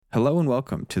Hello and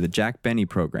welcome to the Jack Benny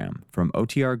program from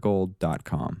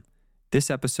OTRGold.com. This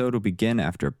episode will begin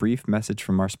after a brief message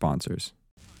from our sponsors.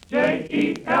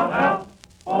 J-E-L-L-O.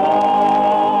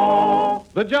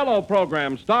 The Jell-O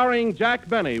program starring Jack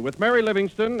Benny with Mary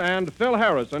Livingston and Phil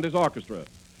Harris and his orchestra.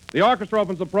 The orchestra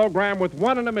opens the program with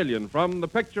One in a Million from the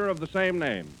picture of the same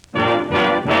name.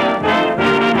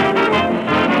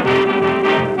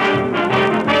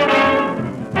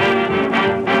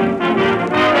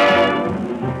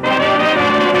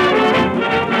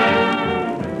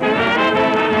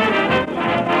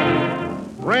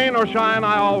 Rain or shine,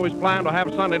 I always plan to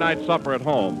have Sunday night supper at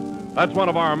home. That's one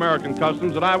of our American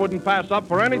customs that I wouldn't pass up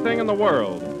for anything in the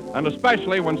world, and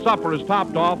especially when supper is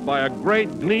topped off by a great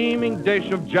gleaming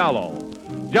dish of Jell-O.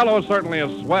 Jell-O is certainly a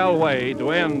swell way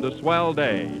to end a swell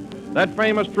day. That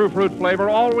famous true fruit flavor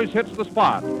always hits the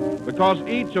spot because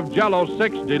each of Jell-O's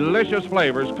 6 delicious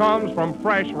flavors comes from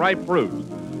fresh, ripe fruit.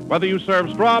 Whether you serve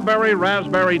strawberry,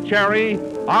 raspberry, cherry,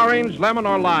 orange, lemon,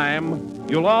 or lime,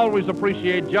 you'll always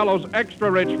appreciate Jell-O's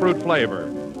extra-rich fruit flavor.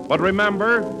 But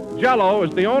remember, Jell-O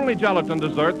is the only gelatin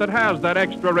dessert that has that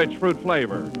extra-rich fruit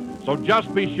flavor. So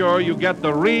just be sure you get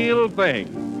the real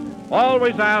thing.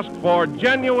 Always ask for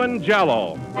genuine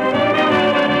Jell-O.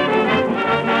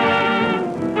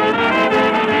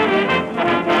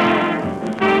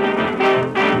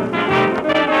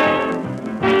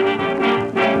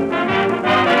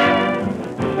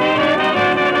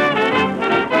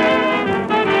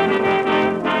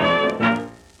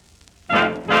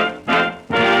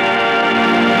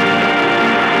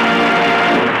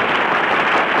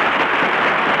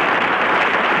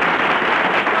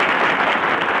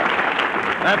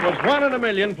 That was One in a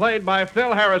Million, played by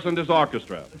Phil Harris and his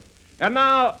orchestra. And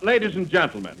now, ladies and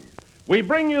gentlemen, we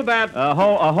bring you that...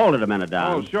 Hold it a minute,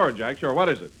 Don. Oh, sure, Jack, sure. What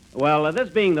is it? Well, this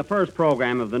being the first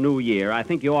program of the new year, I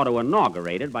think you ought to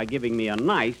inaugurate it by giving me a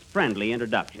nice, friendly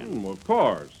introduction. Of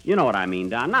course. You know what I mean,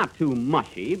 Don. Not too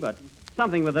mushy, but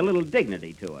something with a little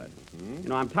dignity to it. You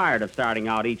know, I'm tired of starting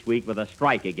out each week with a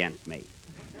strike against me.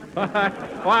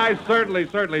 Why,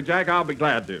 certainly, Jack, I'll be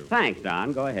glad to. Thanks,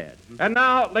 Don. Go ahead. And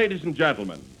now, ladies and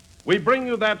gentlemen, we bring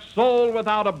you that soul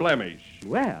without a blemish,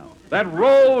 Well, that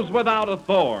rose without a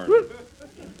thorn,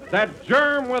 that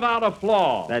germ without a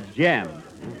flaw. that's Jem.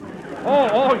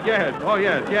 Oh, yes.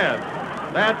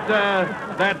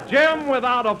 That gem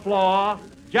without a flaw,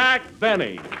 Jack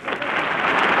Benny.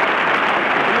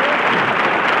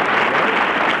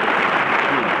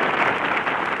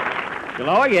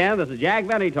 Hello again. This is Jack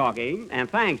Benny talking, and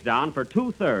thanks, Don, for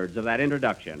 2/3 of that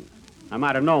introduction. I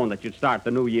might have known that you'd start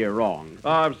the new year wrong. Oh,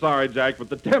 I'm sorry, Jack, but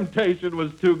the temptation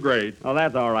was too great. Oh,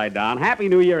 that's all right, Don. Happy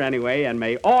New Year anyway, and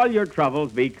may all your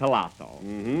troubles be colossal.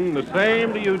 The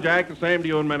same to you, Jack, the same to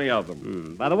you and many of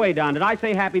them. By the way, Don, did I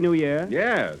say Happy New Year?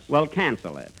 Yes. Well,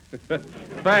 cancel it.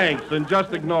 Thanks, and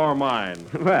just ignore mine.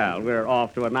 Well, we're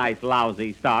off to a nice,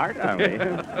 lousy start, aren't we?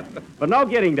 But no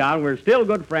kidding, Don. We're still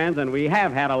good friends, and we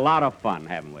have had a lot of fun,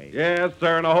 haven't we? Yes,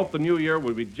 sir, and I hope the new year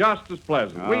will be just as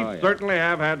pleasant. Oh, We yeah. certainly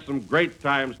have had some great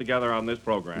times together on this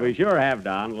program. We sure have,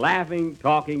 Don. Laughing,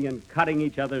 talking, and cutting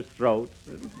each other's throats.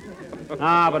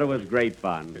 But it was great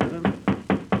fun.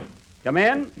 Come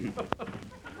in.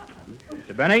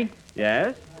 Mr. Benny,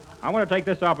 Yes? I want to take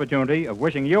this opportunity of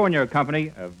wishing you and your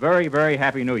company a very, very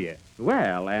happy New Year.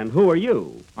 Well, and who are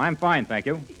you? I'm fine, thank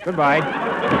you. Goodbye.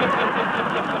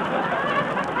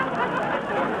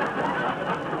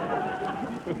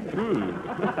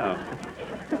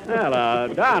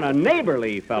 Well, Don, a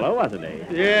neighborly fellow, wasn't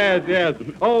he? Yes.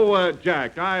 Oh,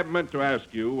 Jack, I meant to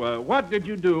ask you, what did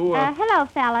you do... Hello,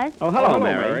 fellas. Oh, hello, hello,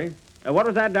 Mary. Mary. What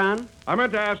was that, Don? I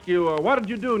meant to ask you, what did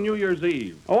you do New Year's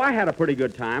Eve? Oh, I had a pretty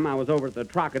good time. I was over at the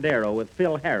Trocadero with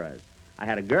Phil Harris. I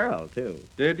had a girl, too.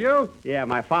 Did you? Yeah,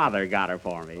 my father got her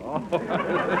for me.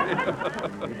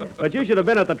 But you should have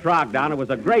been at the Troc, Don. It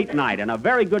was a great night and a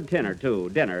very good dinner,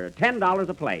 too. Dinner, $10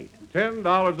 a plate.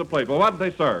 $10 a plate. Well, what did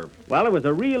they serve? Well, it was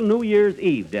a real New Year's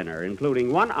Eve dinner,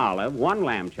 including 1 olive, 1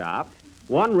 lamb chop,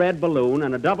 1 red balloon,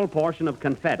 and a double portion of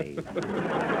confetti.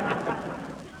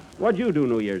 What'd you do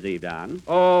New Year's Eve, Don?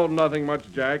 Oh, nothing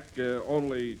much, Jack.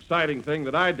 Only exciting thing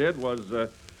that I did was,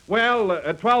 at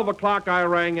 12 o'clock I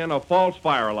rang in a false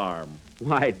fire alarm.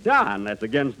 Why, Don, that's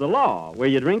against the law. Were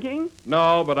you drinking?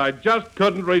 No, but I just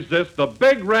couldn't resist the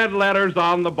big red letters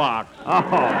on the box. Oh.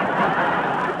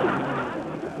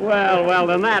 Well,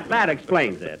 then that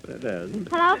explains it. It does.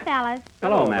 Hello, fellas.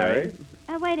 Hello, Mary.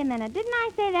 Wait a minute. Didn't I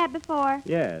say that before?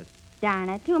 Yes. Darn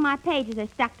it. 2 of my pages are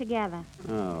stuck together.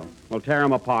 Oh. Well, tear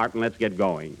them apart and let's get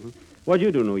going. What'd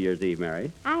you do New Year's Eve,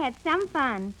 Mary? I had some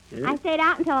fun. Yeah? I stayed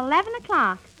out until 11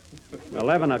 o'clock.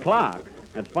 11 o'clock?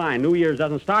 That's fine. New Year's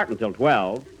doesn't start until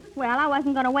 12. Well, I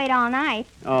wasn't going to wait all night.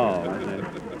 Oh,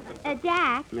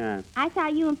 Jack, yeah. I saw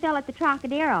you and Phil at the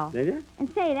Trocadero. Did you? And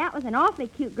say, that was an awfully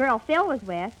cute girl Phil was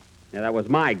with. Yeah, that was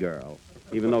my girl,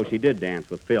 even though she did dance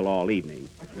with Phil all evening.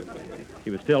 She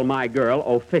was still my girl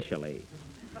officially.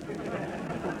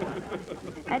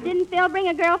 Didn't Phil bring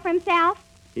a girl for himself?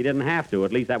 He didn't have to.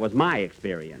 At least that was my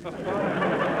experience.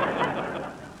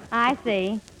 I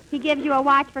see. He gives you a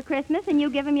watch for Christmas, and you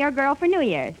give him your girl for New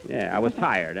Year's. Yeah, I was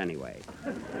tired anyway.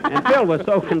 And Phil was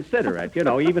so considerate, you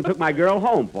know. He even took my girl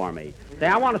home for me. Say,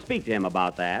 I want to speak to him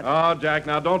about that. Oh, Jack,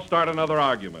 now don't start another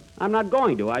argument. I'm not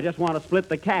going to. I just want to split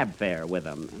the cab fare with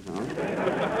him.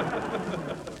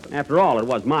 After all, it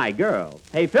was my girl.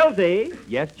 Hey, Philty.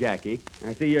 Yes, Jackie.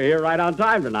 I see you're here right on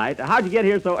time tonight. How'd you get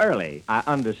here so early? I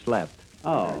underslept.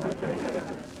 Oh.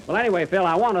 Well, anyway, Phil,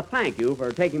 I want to thank you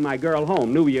for taking my girl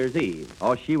home New Year's Eve.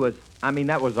 Oh,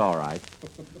 that was all right.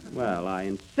 Well, I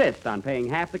insist on paying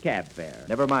half the cab fare.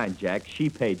 Never mind, Jack. She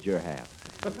paid your half.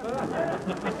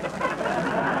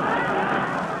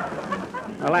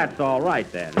 Well, that's all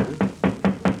right then.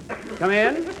 Come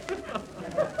in.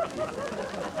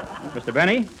 Mr.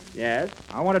 Benny, Yes?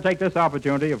 I want to take this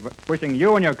opportunity of wishing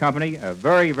you and your company a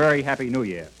very, very happy New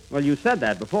Year. Well, you said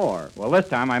that before. Well, this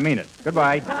time I mean it.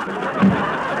 Goodbye.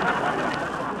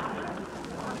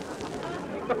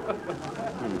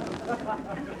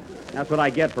 That's what I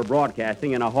get for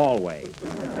broadcasting in a hallway.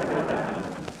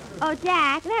 Oh,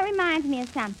 Jack, that reminds me of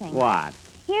something. What?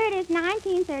 Here it is,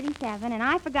 1937, and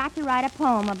I forgot to write a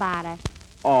poem about it.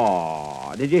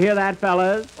 Oh, did you hear that,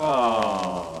 fellas?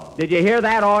 Oh. Did you hear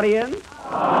that, audience?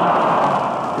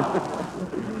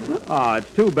 Oh,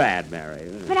 it's too bad, Mary.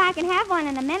 But I can have one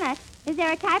in a minute. Is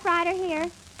there a typewriter here?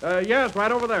 Yes,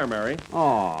 right over there, Mary.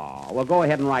 Oh, well, go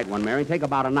ahead and write one, Mary. Take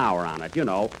about an hour on it. You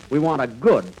know, we want a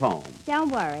good poem.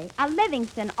 Don't worry. A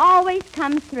Livingston always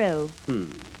comes through.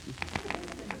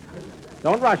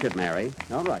 Don't rush it, Mary.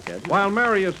 Don't rush it. While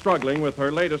Mary is struggling with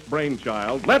her latest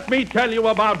brainchild, let me tell you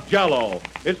about Jell-O.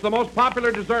 It's the most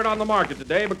popular dessert on the market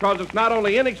today because it's not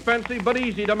only inexpensive but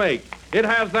easy to make. It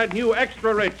has that new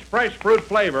extra-rich, fresh fruit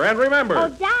flavor. And remember... Oh,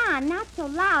 Don, not so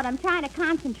loud. I'm trying to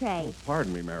concentrate.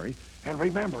 Pardon me, Mary. And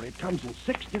remember, it comes in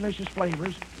 6 delicious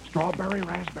flavors: strawberry,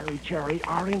 raspberry, cherry,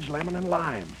 orange, lemon, and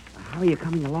lime. How are you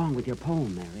coming along with your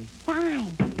poem, Mary?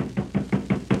 Fine.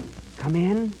 Come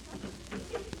in.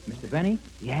 Mr. Benny,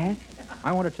 Yes?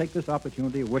 I want to take this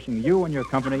opportunity of wishing you and your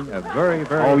company a very,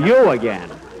 very... Oh, you again.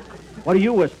 What are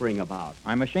you whispering about?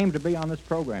 I'm ashamed to be on this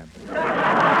program. Well,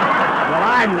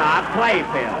 I'm not. Play,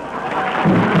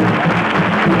 Phil.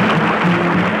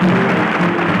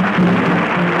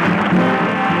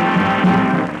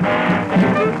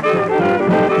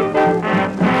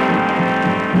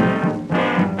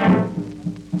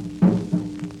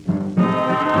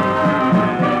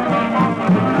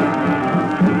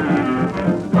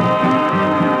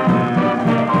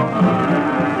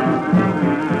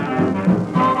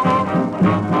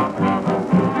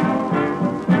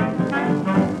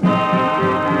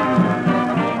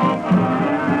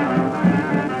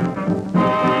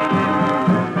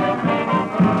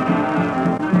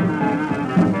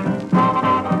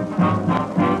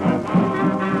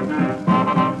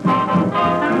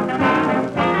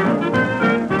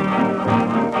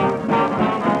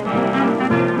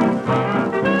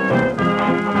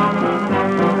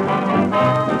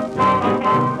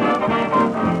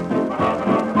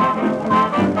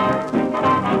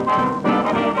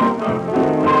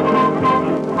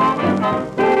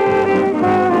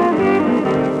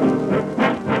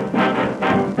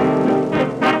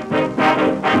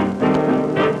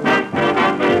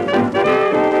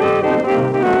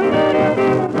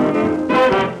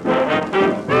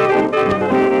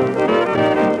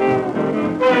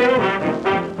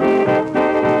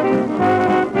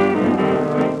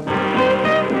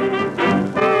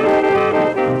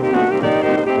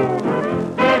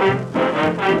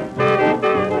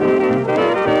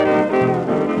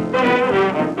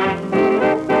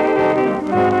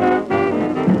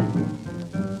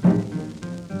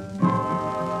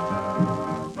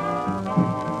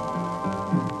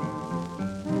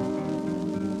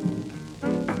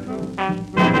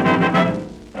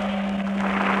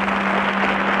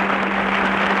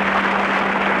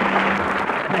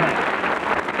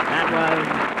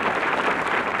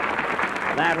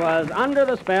 That was Under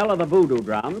the Spell of the Voodoo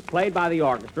Drums, played by the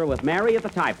orchestra with Mary at the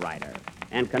typewriter,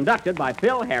 and conducted by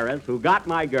Phil Harris, who got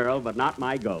my girl but not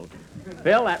my goat.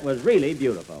 Phil, that was really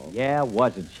beautiful. Yeah,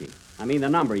 wasn't she? I mean the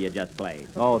number you just played.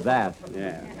 Oh, that.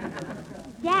 Yeah.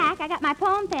 Jack, I got my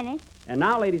poem finished, And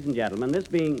now, ladies and gentlemen, this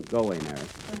being... Go away, Mary.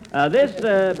 This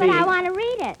but being... I want to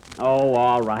read it. Oh,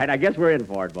 all right. I guess we're in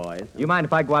for it, boys. You mind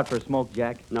if I go out for a smoke,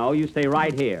 Jack? No, you stay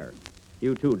right here.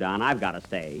 You too, Don. I've got to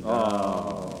stay.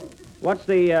 Oh. What's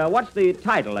the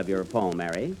title of your poem,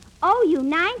 Mary? Oh, you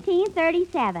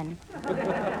 1937.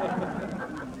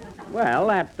 Well,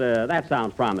 that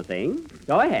sounds promising.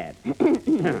 Go ahead.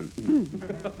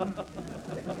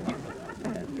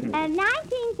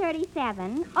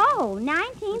 1937. Oh,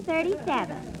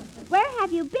 1937. Where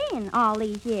have you been all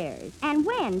these years? And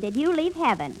when did you leave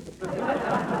heaven?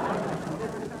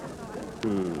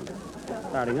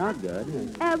 Starting out good.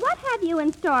 What have you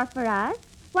in store for us?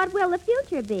 What will the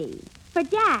future be? For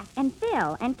Jack and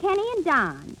Phil and Kenny and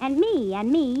Don and me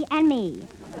and me and me.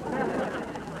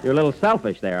 You're a little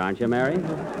selfish there, aren't you, Mary?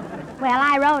 Well,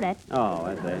 I wrote it. Oh,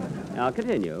 I see. I'll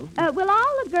continue. Will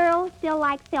all the girls still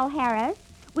like Phil Harris?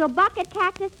 Will Bucket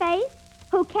Cactus Face?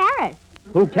 Who cares?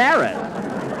 Who cares?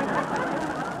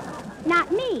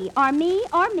 Not me, or me,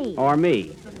 or me. Or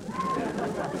me.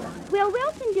 Will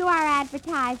Wilson do our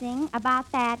advertising about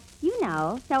that,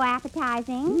 so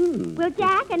appetizing? Will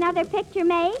Jack another picture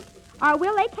make? Or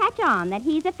will they catch on that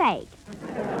he's a fake?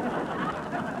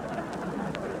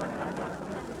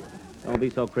 Don't be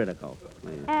so critical,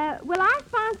 please. Will our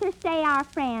sponsor stay our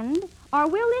friend? Or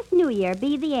will this new year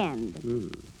be the end?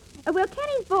 Will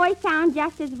Kenny's voice sound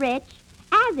just as rich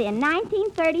as in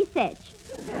 1936?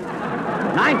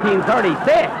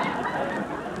 1936?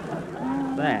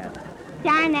 That.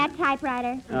 Darn that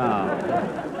typewriter. Oh.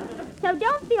 So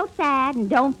don't feel sad and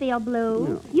don't feel blue.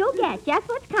 No. You'll get just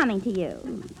what's coming to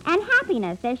you. And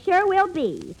happiness there sure will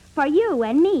be for you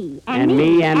and me and, And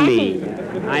me and me.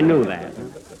 I knew that.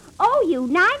 Oh, you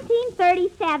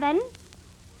 1937.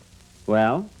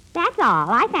 Well? That's all.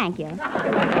 I thank you.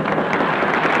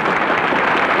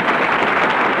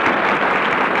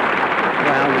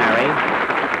 Well, Mary,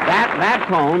 that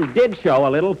poem did show a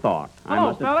little thought.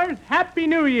 Hello, fellers. Happy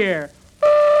New Year.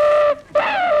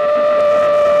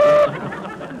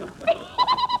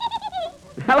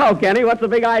 Hello, Kenny. What's the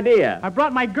big idea? I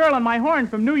brought my girl on my horn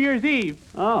from New Year's Eve.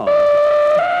 Oh.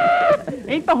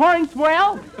 Ain't the horn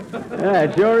swell? Yeah,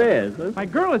 it sure is. My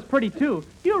girl is pretty, too.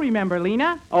 You remember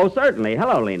Lena? Oh, certainly.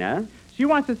 Hello, Lena. She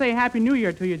wants to say Happy New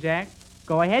Year to you, Jack.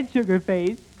 Go ahead, sugar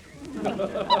face.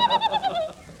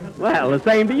 Well, the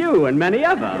same to you and many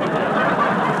of them.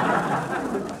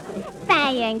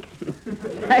 Thanks.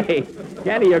 Hey,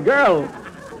 Kenny, your girl...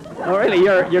 Oh, really,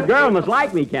 your girl must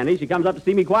like me, Kenny. She comes up to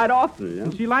see me quite often.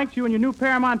 And she likes you in your new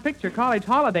Paramount picture, College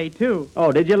Holiday, too.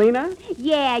 Oh, did you, Lena?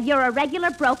 Yeah, you're a regular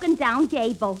broken-down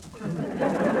gable.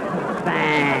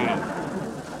 Thanks.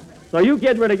 So you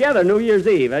kids were together New Year's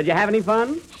Eve. Did you have any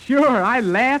fun? Sure, I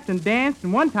laughed and danced,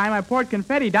 and one time I poured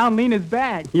confetti down Lena's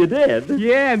back. You did?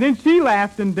 Yeah, and then she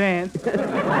laughed and danced.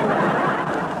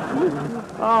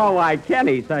 Oh, why,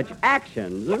 Kenny, such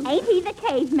actions. Ain't he the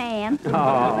caveman?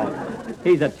 Oh,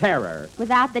 he's a terror.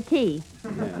 Without the T.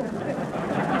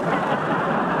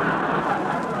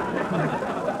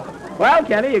 Well,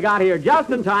 Kenny, you got here just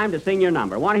in time to sing your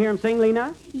number. Want to hear him sing,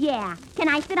 Lena? Yeah. Can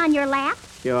I sit on your lap?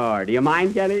 Sure. Do you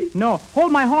mind, Kenny? No,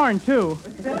 hold my horn, too.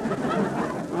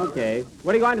 Okay.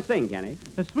 What are you going to sing, Kenny?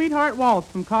 The Sweetheart Waltz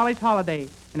from College Holiday,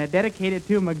 and I dedicate it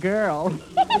to my girl.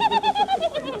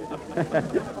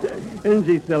 Isn't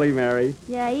she silly, Mary?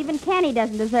 Yeah, even Kenny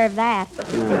doesn't deserve that.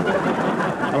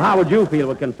 Well, how would you feel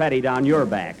with confetti down your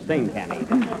back? Sing, Kenny.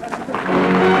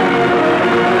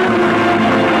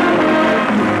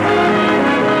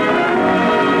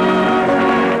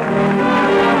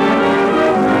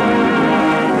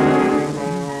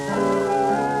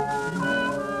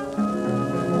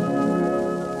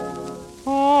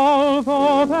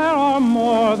 Although there are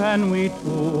more than we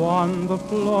two on the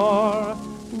floor,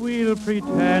 we'll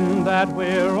pretend that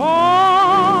we're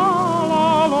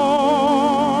all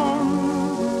alone.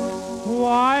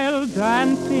 While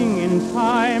dancing in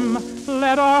time,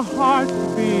 let our hearts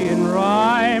be in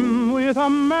rhyme with a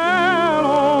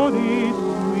melody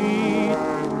sweet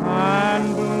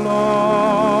and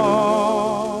low.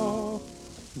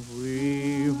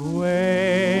 We've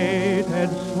waited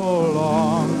so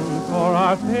long for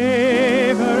our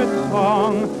favorite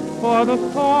song, for the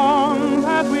song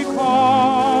that we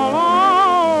call our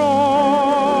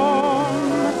own.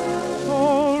 So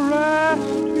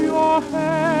rest your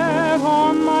head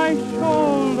on my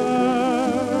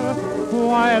shoulder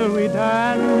while we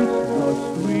dance the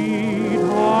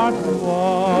sweetheart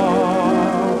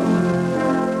waltz.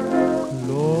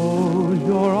 Close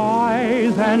your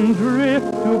eyes and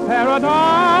drift to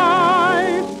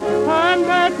paradise, and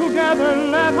there together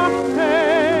let us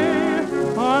stay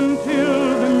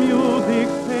until the music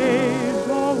fades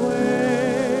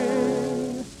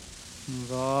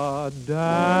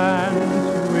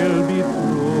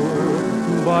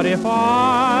If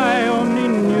I only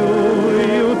knew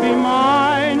you'd be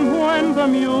mine when the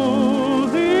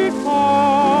music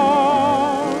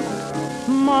calls,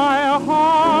 my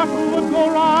heart would go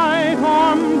right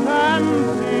on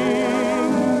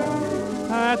dancing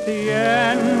at the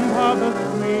end of the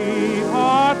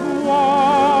sweetheart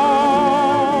waltz,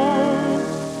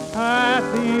 at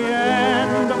the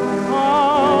end of the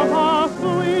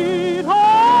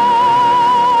sweetheart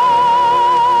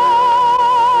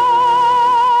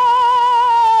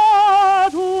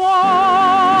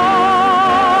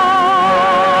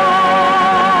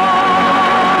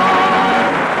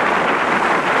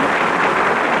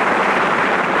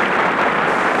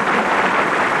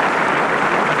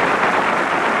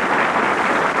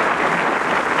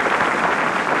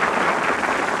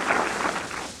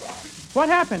What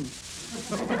happened?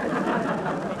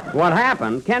 What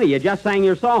happened? Kenny, you just sang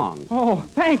your song. Oh,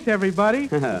 thanks, everybody.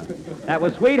 That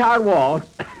was Sweetheart Waltz,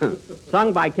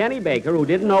 sung by Kenny Baker, who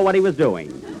didn't know what he was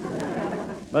doing.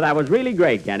 But that was really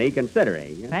great, Kenny,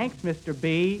 considering. Thanks, Mr.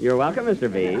 B. You're welcome,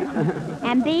 Mr. B.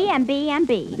 And B, and B, and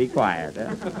B. Be quiet.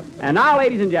 And now,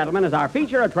 ladies and gentlemen, as our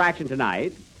feature attraction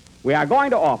tonight, we are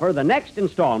going to offer the next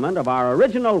installment of our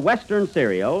original Western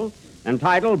serial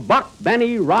entitled Buck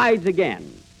Benny Rides Again,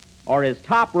 or Is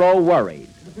Top Row Worried?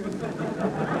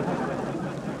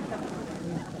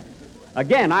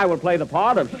 Again, I will play the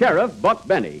part of Sheriff Buck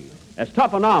Benny, as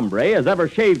tough an hombre as ever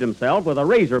shaved himself with a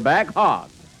razorback hog.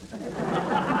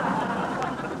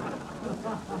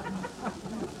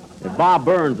 If Bob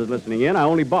Burns is listening in, I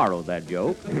only borrowed that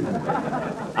joke.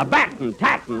 A battin',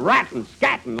 tattin', rattin',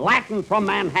 scattin', Latin from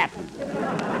Manhattan.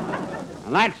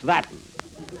 And that's thattin'.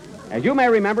 As you may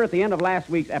remember at the end of last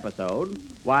week's episode,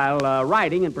 while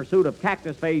riding in pursuit of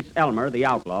Cactus Face Elmer, the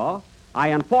outlaw, I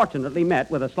unfortunately met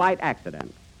with a slight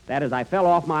accident. That is, I fell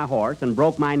off my horse and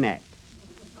broke my neck.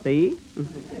 See?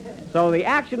 So the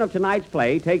action of tonight's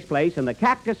play takes place in the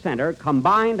Cactus Center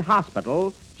Combined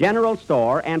Hospital, General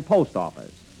Store, and Post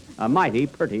Office. A mighty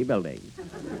pretty building.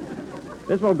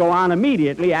 This will go on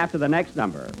immediately after the next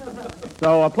number.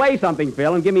 So play something,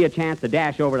 Phil, and give me a chance to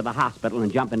dash over to the hospital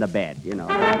and jump into bed, you know.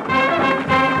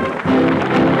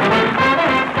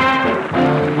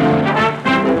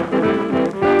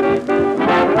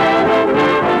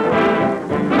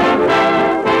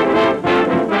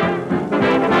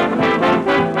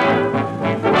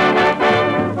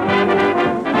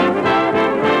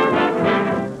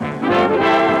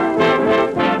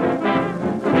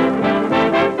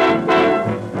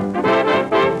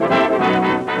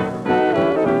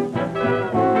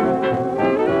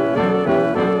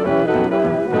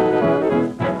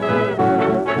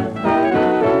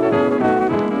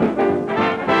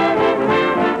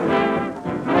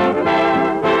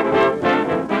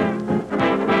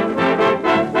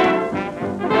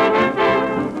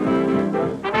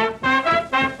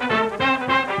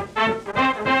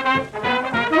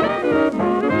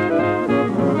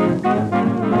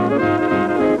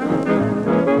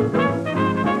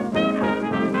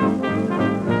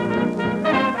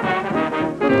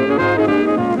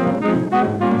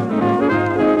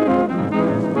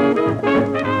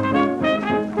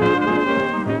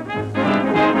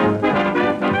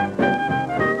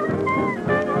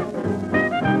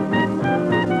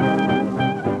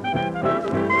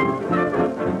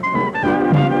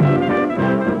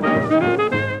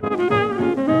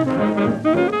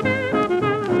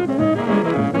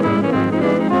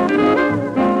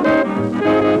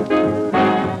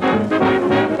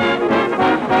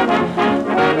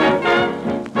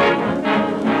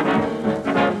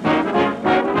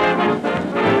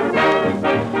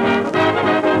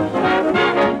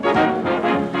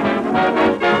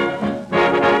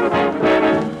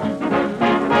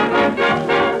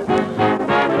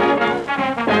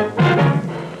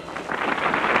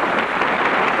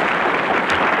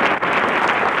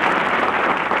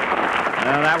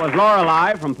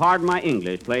 Lorelei from Pardon My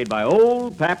English, played by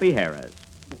old Pappy Harris,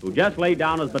 who just laid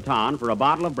down his baton for a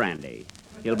bottle of brandy.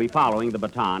 He'll be following the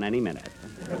baton any minute.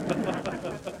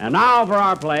 And now for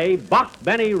our play, Buck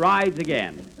Benny Rides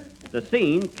Again. The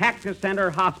scene, Cactus Center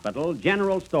Hospital,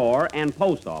 General Store, and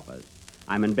Post Office.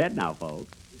 I'm in bed now,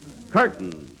 folks.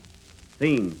 Curtain.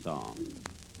 Theme song.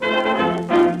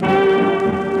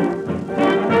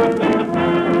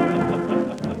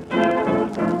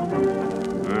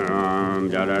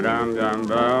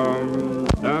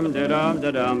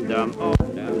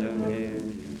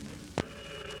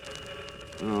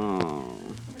 Oh.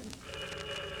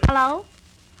 Hello?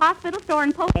 Hospital, store,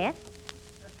 and post. Yes?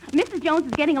 Mrs. Jones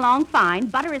is getting along fine.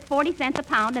 Butter is 40 cents a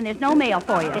pound, and there's no mail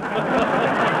for you.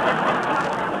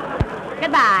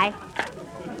 Goodbye.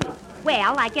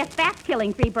 Well, I guess that's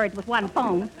killing three birds with one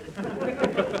phone.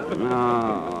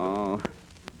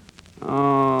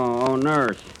 Oh,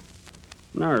 nurse.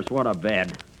 Nurse, what a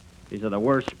bed. These are the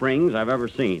worst springs I've ever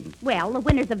seen. Well, the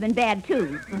winters have been bad,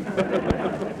 too.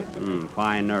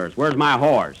 Fine nurse. Where's my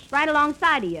horse? Right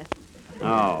alongside of you.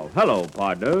 Oh, hello,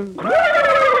 partner.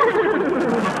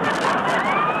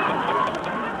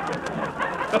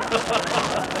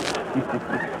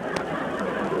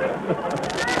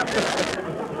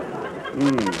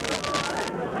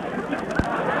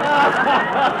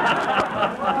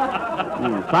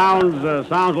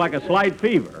 Sounds like a slight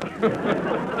fever.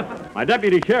 My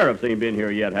deputy sheriffs ain't been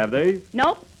here yet, have they?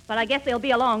 Nope, but I guess they'll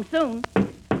be along soon.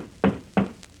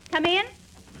 Come in.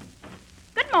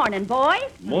 Good morning, boys.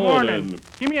 Morning.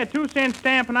 Give me a 2-cent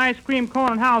stamp and ice cream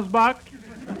cone and house buck.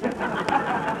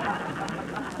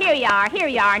 Here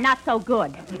you are, not so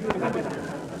good.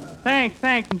 Thanks.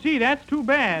 And gee, that's too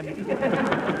bad.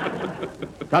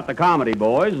 Cut the comedy,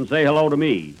 boys, and say hello to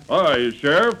me. Hi,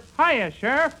 Sheriff. Hiya,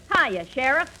 Sheriff. Hiya,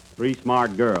 Sheriff. 3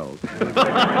 smart girls.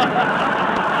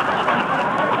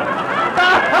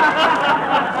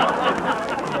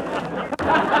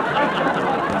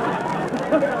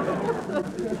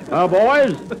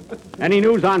 Boys, any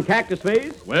news on Cactus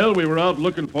Face? Well, we were out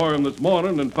looking for him this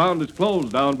morning and found his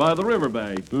clothes down by the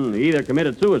riverbank. He either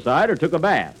committed suicide or took a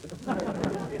bath.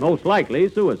 Most likely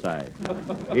suicide.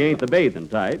 He ain't the bathing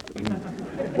type.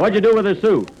 What'd you do with his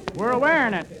suit? We're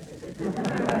wearing it.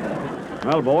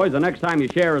 Well, boys, the next time you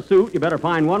share a suit, you better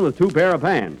find one with 2 pair of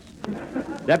pants.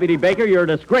 Deputy Baker, you're a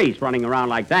disgrace running around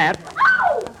like that.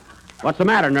 Oh! What's the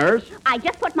matter, nurse? I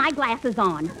just put my glasses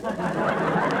on.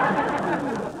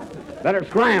 Better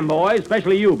scram, boys,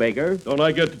 especially you, Baker. Don't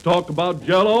I get to talk about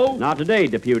Jell-O? Not today,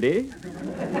 deputy.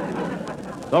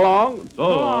 So long. So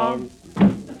long.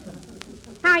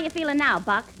 How are you feeling now,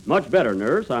 Buck? Much better,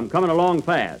 nurse. I'm coming along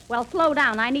fast. Well, slow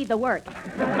down. I need the work.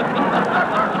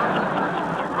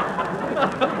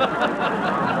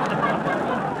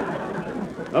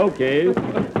 Okay.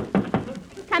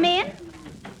 Come in.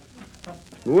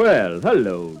 Well,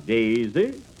 hello,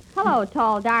 Daisy. Hello,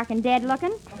 tall, dark, and dead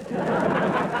looking.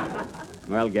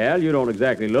 Well, gal, you don't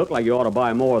exactly look like you ought to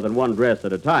buy more than one dress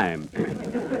at a time.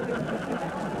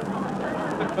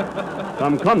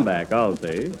 Come back, I'll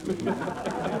say.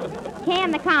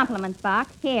 Can the compliments, Buck.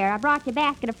 Here, I brought you a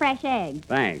basket of fresh eggs.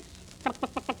 Thanks.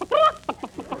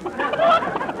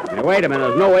 Now, wait a minute.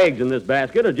 There's no eggs in this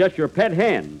basket. It's just your pet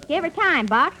hen. Give her time,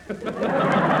 Buck.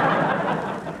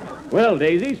 Well,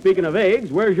 Daisy, speaking of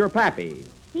eggs, where's your pappy?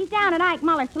 He's down at Ike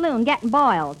Muller's saloon getting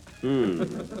boiled. You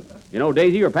know,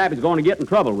 Daisy, your pappy's going to get in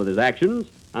trouble with his actions.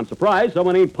 I'm surprised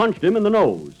someone ain't punched him in the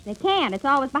nose. They can't. It's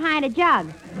always behind a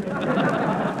jug.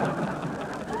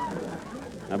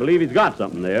 I believe he's got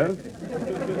something there.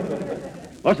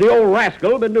 What's the old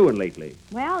rascal been doing lately?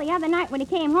 Well, the other night when he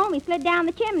came home, he slid down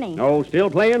the chimney. Oh, still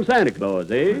playing Santa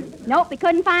Claus, eh? Nope, he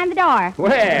couldn't find the door.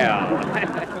 Well...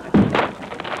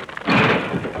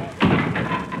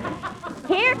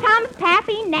 Here comes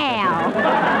Pappy now.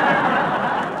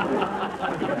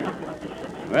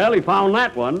 Well, he found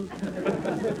that one.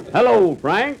 Hello,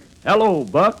 Frank. Hello,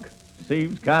 Buck.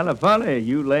 Seems kind of funny,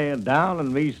 you laying down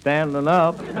and me standing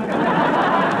up.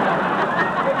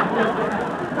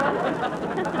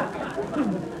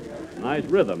 Nice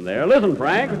rhythm there. Listen,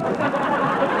 Frank.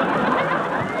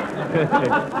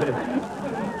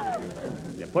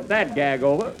 You put that gag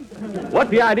over. What's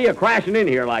the idea of crashing in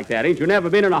here like that? Ain't you never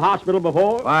been in a hospital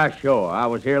before? Why, sure. I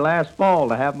was here last fall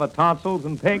to have my tonsils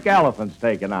and pink elephants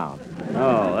taken out.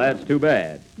 Oh, that's too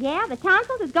bad. Yeah, the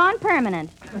tonsils has gone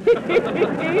permanent.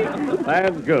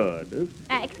 That's good.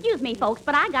 Excuse me, folks,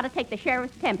 but I gotta take the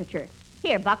sheriff's temperature.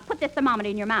 Here, Buck, put this thermometer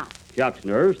in your mouth. Shucks,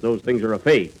 nurse, those things are a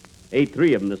fake. Ate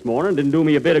 3 of them this morning. Didn't do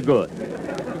me a bit of good.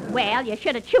 Well, you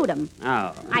should have chewed them.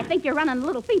 Oh. I think you're running a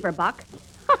little fever, Buck.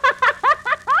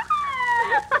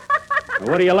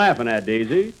 What are you laughing at,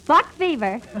 Daisy? Buck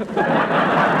fever.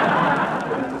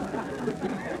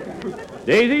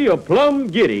 Daisy, you're plumb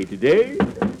giddy today.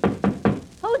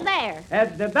 Who's there?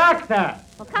 It's the doctor.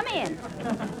 Well, come in.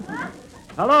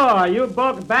 Hello, are you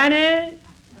Buck Benny?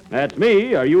 That's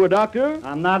me. Are you a doctor?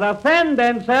 I'm not a friend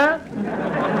then, sir.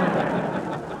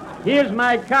 Here's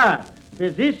my card.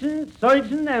 Physician,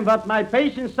 surgeon, and what my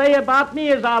patients say about me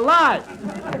is a lie.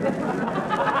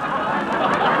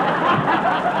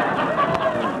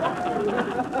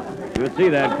 Let's see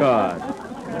that card.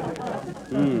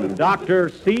 Dr.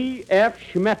 C.F.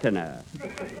 Schmettener,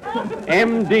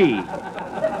 M.D.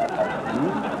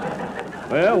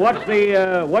 Well, what's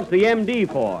the M.D.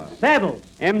 for? Saddles.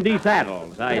 M.D.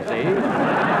 Saddles, I see.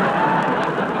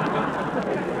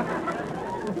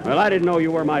 Well, I didn't know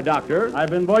you were my doctor. I've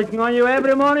been working on you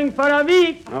every morning for a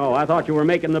week. Oh, I thought you were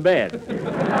making the bed.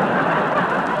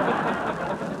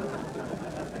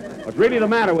 What's really the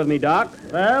matter with me, Doc?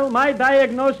 Well, my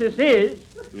diagnosis is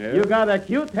Yeah? you got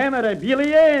acute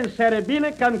hemorrhagilia and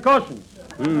cerebellar concussions.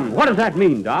 What does that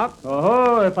mean, Doc?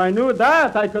 Oh, if I knew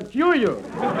that, I could cure you.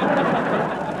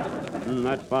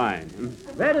 That's fine.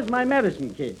 Where is my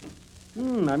medicine kit?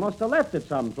 I must have left it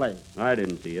someplace. I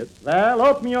didn't see it. Well,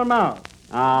 open your mouth.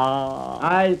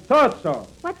 I thought so.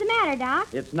 What's the matter, Doc?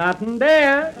 It's not in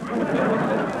there.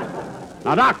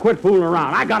 Now, Doc, quit fooling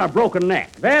around. I got a broken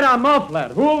neck. Wear a muffler.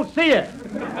 Who'll see it?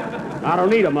 I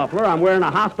don't need a muffler. I'm wearing a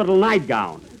hospital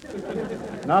nightgown.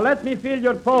 Now let me feel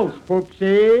your pulse,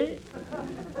 Pooksy.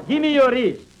 Give me your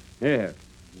wrist. Here.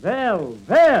 Well.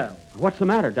 What's the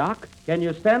matter, Doc? Can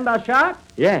you stand a shot?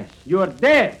 Yes. You're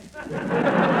dead.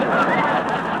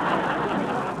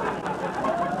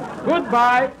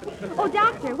 Goodbye. Oh,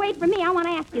 doctor, wait for me. I want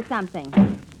to ask you something.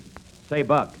 Say,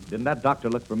 Buck, didn't that doctor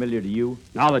look familiar to you?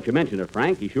 Now that you mention it,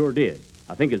 Frank, he sure did.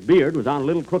 I think his beard was on a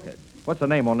little crooked. What's the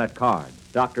name on that card?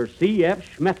 Dr.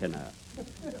 C.F. Schmettina.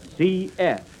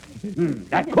 C.F.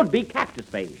 That could be Cactus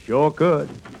Face. Sure could.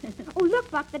 Oh, look,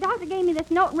 Buck, the doctor gave me this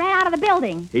note and ran out of the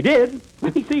building. He did?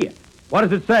 Let me see it. What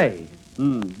does it say?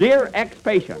 Dear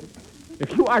ex-patient,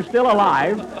 if you are still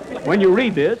alive when you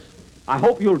read this, I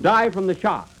hope you'll die from the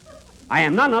shock. I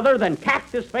am none other than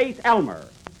Cactus Face Elmer.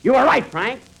 You were right,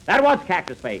 Frank. That was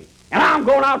Cactus Face. And I'm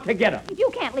going out to get him.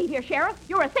 You can't leave here, Sheriff.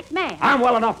 You're a sick man. I'm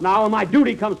well enough now, and my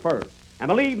duty comes first. And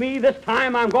believe me, this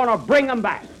time I'm going to bring him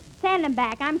back. Send him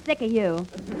back. I'm sick of you.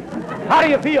 How do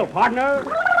you feel, partner?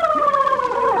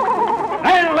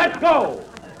 Then let's go.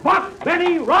 Buck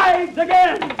Benny rides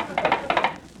again.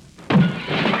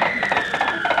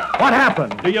 What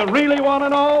happened? Do you really want to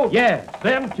know? Yes.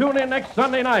 Then tune in next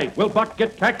Sunday night. Will Buck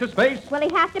get Cactus Face? Will he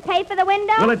have to pay for the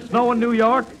window? Will it snow in New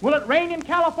York? Will it rain in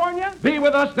California? Be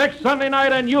with us next Sunday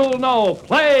night and you'll know.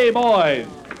 Play, boys.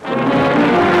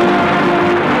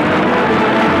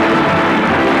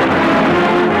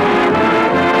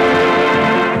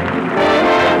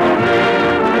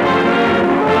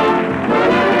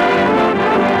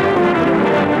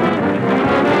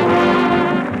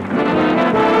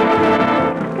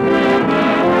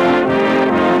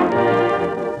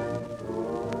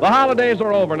 The holidays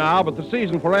are over now, but the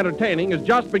season for entertaining is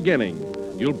just beginning.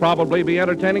 You'll probably be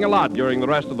entertaining a lot during the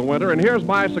rest of the winter, and here's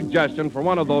my suggestion for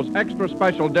one of those extra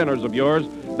special dinners of yours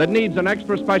that needs an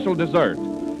extra special dessert.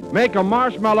 Make a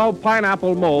marshmallow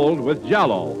pineapple mold with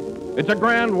Jell-O. It's a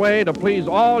grand way to please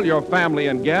all your family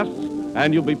and guests,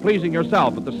 and you'll be pleasing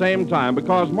yourself at the same time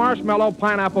because marshmallow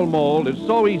pineapple mold is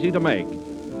so easy to make.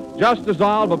 Just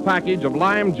dissolve a package of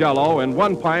lime Jell-O in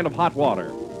 1 pint of hot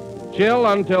water. Chill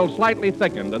until slightly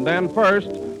thickened, and then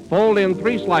first fold in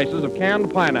 3 slices of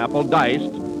canned pineapple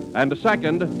diced, and a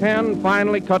second 10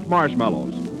 finely cut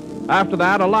marshmallows. After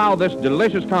that, allow this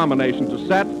delicious combination to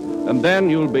set, and then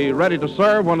you'll be ready to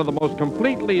serve one of the most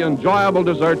completely enjoyable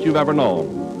desserts you've ever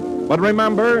known. But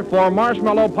remember, for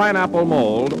marshmallow pineapple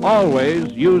mold,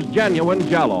 always use genuine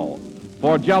Jell-O.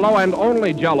 For Jell-O and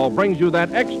only Jell-O brings you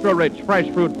that extra rich fresh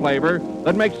fruit flavor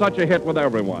that makes such a hit with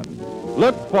everyone.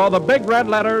 Look for the big red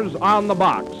letters on the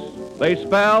box. They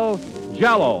spell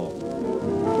Jell-O.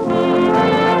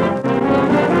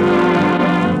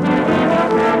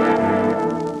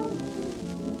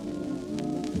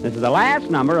 This is the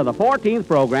last number of the 14th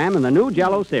program in the new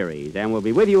Jell-O series, and we'll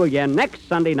be with you again next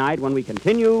Sunday night when we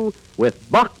continue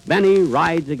with Buck Benny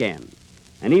Rides Again.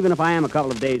 And even if I am a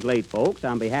couple of days late, folks,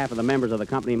 on behalf of the members of the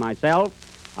company and myself,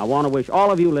 I want to wish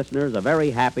all of you listeners a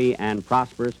very happy and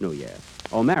prosperous New Year.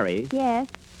 Oh, Mary. Yes.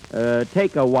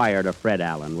 Take a wire to Fred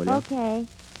Allen, will you? Okay.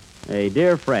 Hey,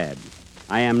 dear Fred,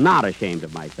 I am not ashamed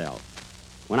of myself.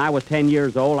 When I was 10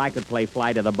 years old, I could play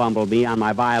Flight of the Bumblebee on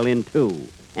my violin, too.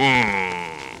 Ah.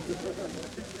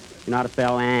 You know how to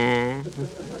spell ah?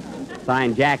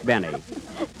 Signed, Jack Benny.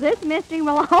 This mystery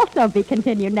will also be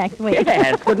continued next week.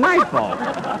 Yes, good night, folks.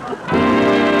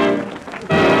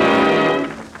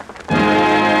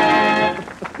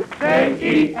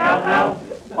 Jell-O.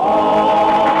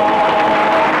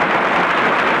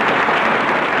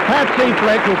 Patsy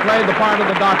Flick, who played the part of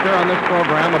the doctor on this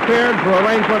program, appeared through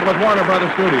arrangement with Warner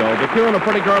Brothers Studios. The tune of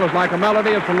Pretty Girl Is Like a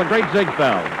Melody is from the great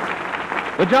Ziegfeld.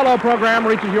 The Jell-O program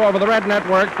reaches you over the Red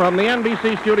Network from the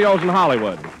NBC studios in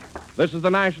Hollywood. This is the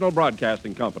National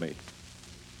Broadcasting Company.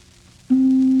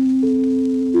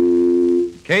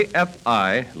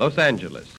 KFI, Los Angeles.